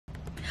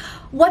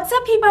What's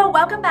up, people?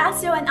 Welcome back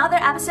to another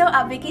episode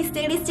of Vicky's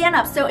Daily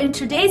Stand-Up. So in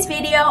today's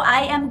video,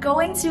 I am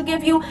going to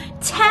give you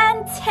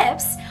 10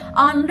 tips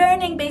on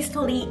learning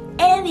basically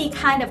any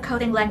kind of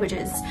coding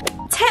languages.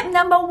 Tip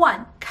number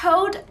 1,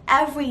 code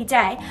every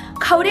day.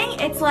 Coding,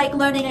 it's like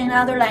learning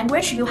another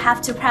language. You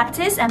have to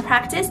practice and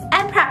practice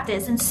and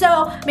practice. And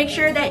so make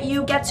sure that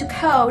you get to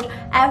code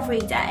every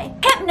day.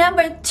 Tip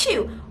number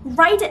 2,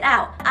 write it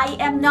out. I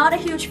am not a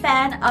huge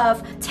fan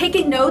of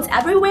taking notes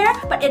everywhere,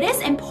 but it is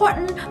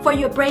important for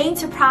your brain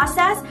to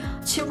process,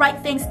 to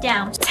write things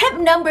down. Tip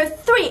number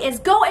 3 is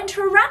go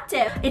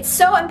interactive. It's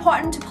so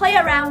important to play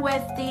around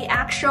with the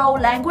actual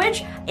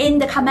language in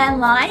the command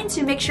line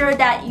to make sure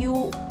that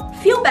you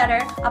feel better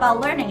about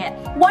learning it.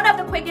 One of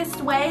the quickest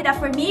way that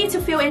for me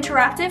to feel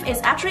interactive is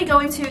actually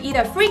going to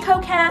either Free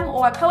Codecamp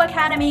or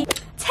Codecademy.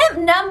 Tip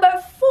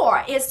number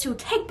 4 is to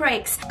take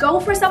breaks. Go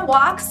for some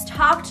walks,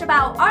 talk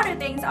about other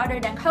things other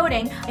than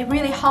coding. It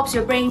really helps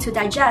your brain to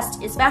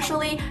digest,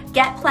 especially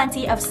get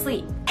plenty of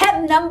sleep.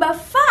 Tip number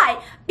 5,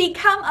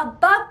 become a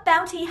bug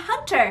bounty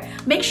hunter.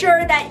 Make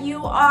sure that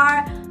you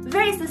are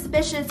very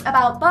suspicious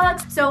about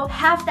bugs, so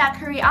have that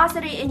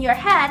curiosity in your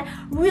head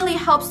really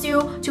helps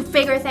you to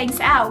figure things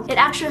out. It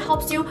actually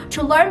helps you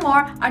to learn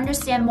more,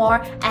 understand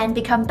more, and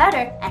become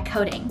better at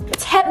coding.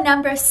 Tip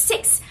number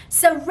 6,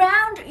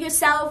 surround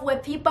yourself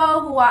with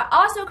people who are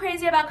also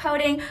crazy about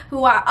coding,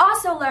 who are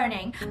also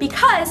learning.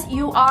 Because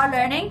you are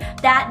learning,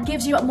 that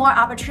gives you more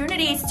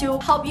opportunities to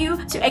help you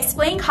to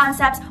explain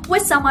concepts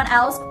with someone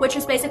else, which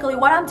is basically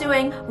what I'm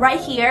doing right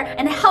here,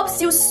 and it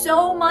helps you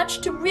so much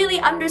to really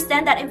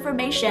understand that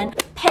information.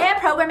 Pair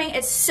programming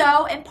is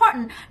so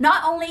important.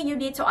 Not only you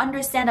need to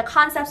understand the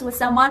concepts with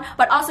someone,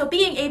 but also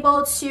being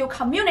able to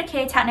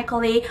communicate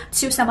technically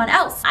to someone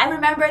else. I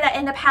remember that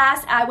in the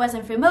past, I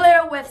wasn't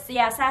familiar with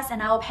CSS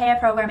and I will pair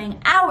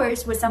programming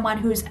hours with someone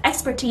who's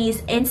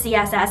expertise in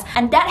CSS,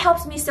 and that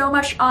helps me so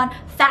much on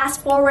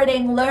fast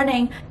forwarding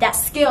learning that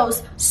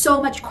skills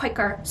so much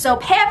quicker. So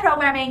pair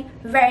programming,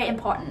 very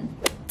important.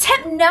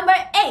 Tip number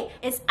 8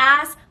 is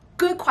ask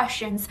good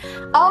questions.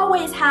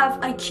 Always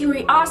have a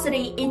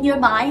curiosity in your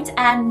mind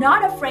and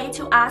not afraid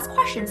to ask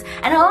questions.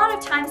 And a lot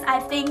of times I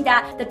think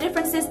that the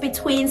differences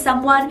between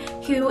someone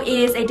who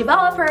is a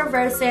developer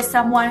versus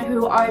someone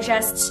who are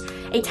just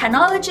a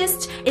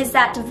technologist is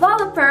that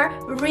developer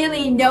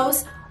really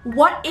knows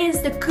what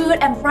is the good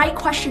and right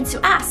question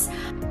to ask.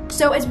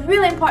 So it's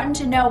really important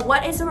to know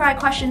what is the right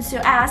questions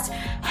to ask.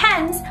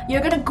 Hence,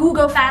 you're gonna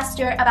Google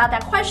faster about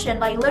that question.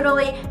 Like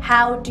literally,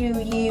 how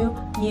do you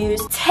use?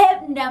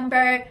 Tip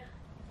number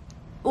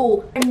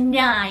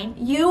 9,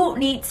 you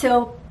need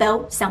to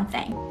build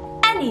something.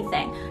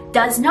 Anything.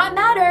 Does not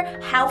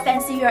matter how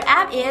fancy your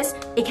app is,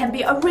 it can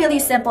be a really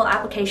simple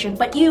application,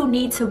 but you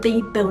need to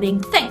be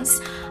building things.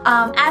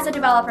 As a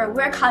developer,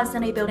 we're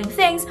constantly building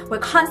things, we're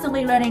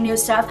constantly learning new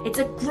stuff. It's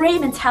a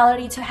great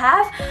mentality to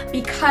have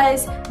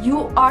because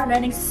you are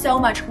learning so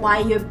much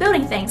while you're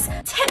building things.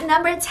 Tip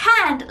number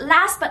 10,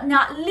 last but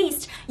not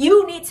least,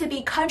 you need to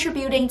be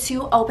contributing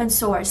to open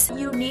source.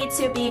 You need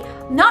to be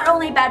not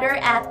only better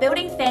at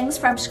building things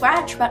from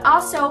scratch, but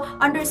also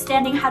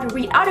understanding how to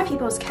read other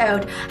people's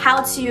code,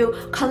 how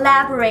to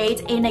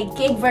collaborate in a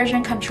gig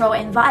version control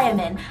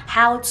environment,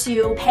 how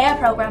to pair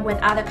program with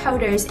other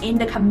coders in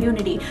the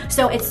community.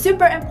 So it's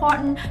super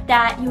important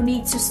that you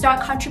need to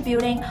start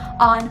contributing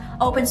on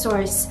open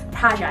source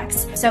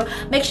projects. So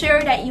make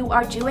sure that you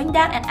are doing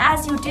that, and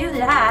as you do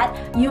that,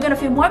 you're gonna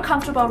feel more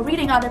comfortable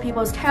reading other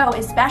people's code,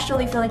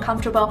 especially feeling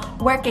comfortable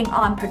working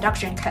on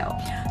production code.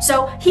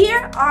 So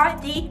here are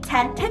the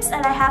 10 tips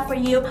that I have for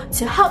you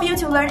to help you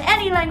to learn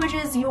any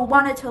languages you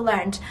wanted to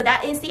learn.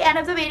 That is the end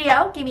of the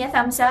video. Give me a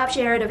thumbs up,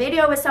 share the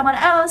video with someone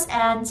else,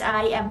 and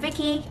I am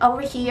Vicky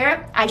over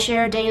here. I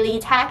share daily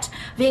tech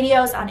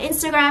videos on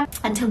Instagram.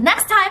 Until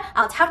next time,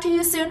 I'll talk to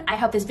you soon. I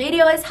hope this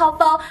video is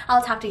helpful.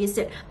 I'll talk to you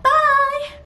soon. Bye!